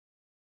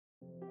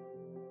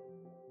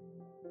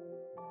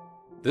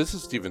This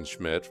is Stephen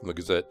Schmidt from the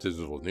Gazette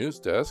Digital News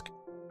Desk,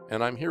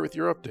 and I'm here with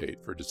your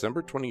update for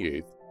December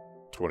 28th,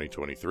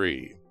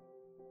 2023.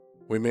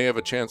 We may have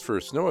a chance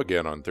for snow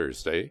again on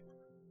Thursday,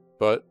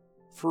 but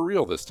for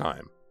real this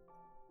time.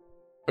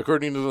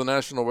 According to the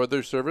National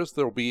Weather Service,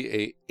 there will be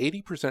a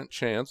 80%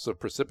 chance of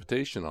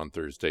precipitation on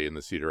Thursday in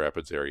the Cedar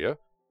Rapids area.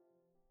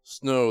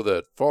 Snow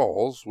that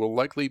falls will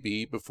likely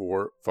be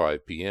before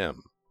 5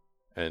 p.m.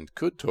 and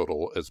could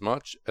total as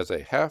much as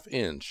a half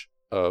inch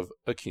of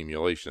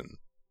accumulation.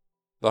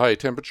 The high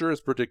temperature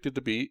is predicted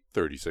to be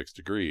 36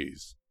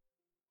 degrees.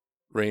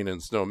 Rain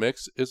and snow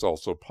mix is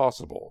also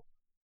possible,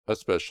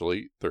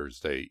 especially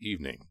Thursday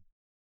evening.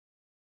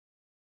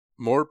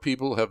 More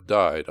people have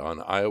died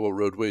on Iowa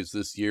roadways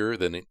this year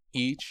than in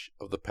each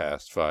of the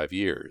past 5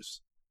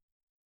 years.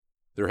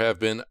 There have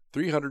been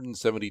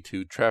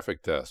 372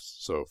 traffic deaths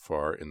so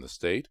far in the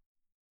state,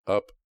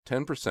 up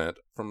 10%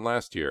 from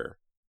last year.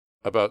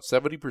 About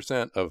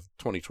 70% of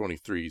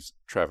 2023's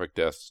traffic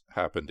deaths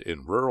happened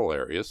in rural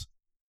areas.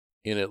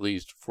 In at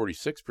least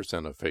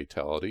 46% of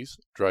fatalities,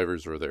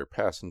 drivers or their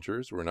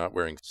passengers were not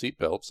wearing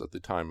seatbelts at the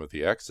time of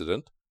the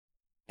accident,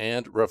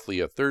 and roughly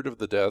a third of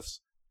the deaths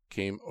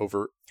came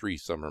over 3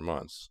 summer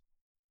months.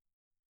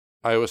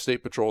 Iowa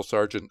State Patrol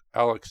Sergeant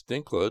Alex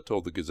Dinkla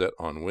told the Gazette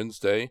on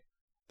Wednesday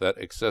that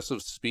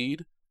excessive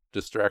speed,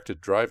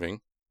 distracted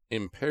driving,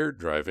 impaired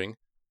driving,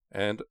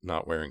 and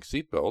not wearing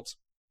seatbelts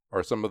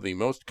are some of the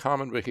most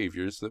common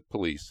behaviors that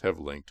police have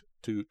linked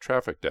to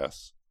traffic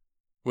deaths.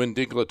 When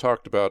Dinkla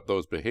talked about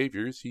those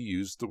behaviors, he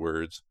used the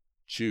words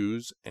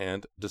choose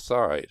and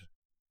decide.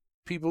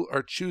 People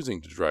are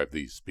choosing to drive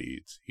these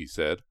speeds, he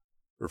said,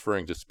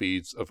 referring to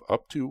speeds of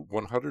up to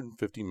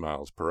 150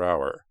 miles per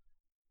hour.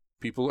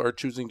 People are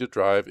choosing to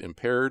drive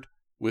impaired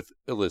with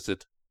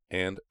illicit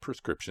and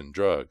prescription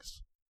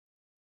drugs.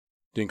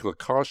 Dinkla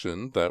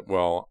cautioned that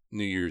while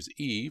New Year's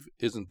Eve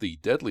isn't the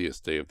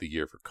deadliest day of the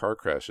year for car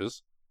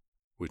crashes,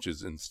 which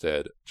is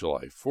instead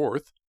July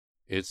 4th,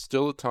 it's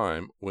still a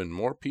time when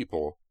more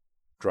people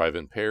drive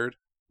impaired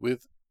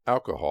with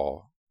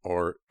alcohol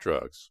or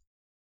drugs.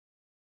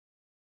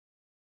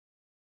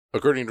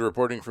 According to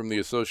reporting from the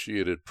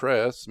Associated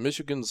Press,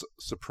 Michigan's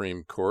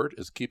Supreme Court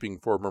is keeping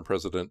former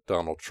President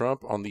Donald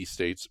Trump on the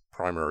state's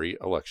primary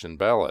election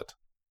ballot.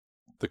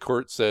 The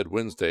court said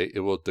Wednesday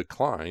it will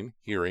decline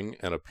hearing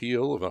an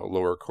appeal of a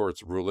lower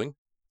court's ruling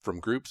from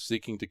groups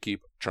seeking to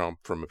keep Trump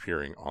from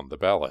appearing on the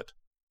ballot.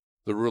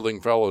 The ruling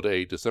followed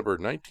a December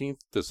 19th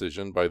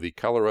decision by the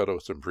Colorado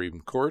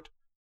Supreme Court,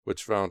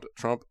 which found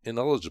Trump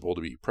ineligible to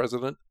be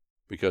president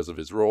because of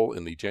his role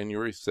in the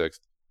January 6,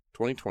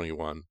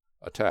 2021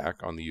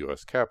 attack on the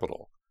U.S.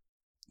 Capitol.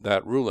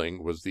 That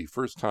ruling was the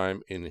first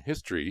time in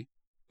history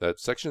that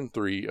Section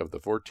 3 of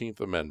the 14th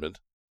Amendment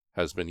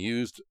has been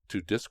used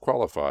to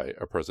disqualify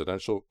a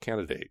presidential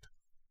candidate.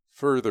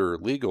 Further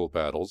legal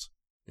battles,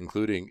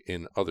 including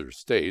in other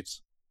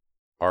states,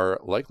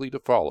 are likely to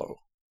follow,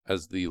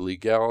 as the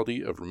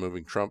legality of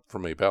removing Trump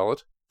from a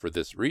ballot for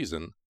this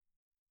reason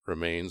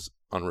remains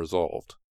unresolved.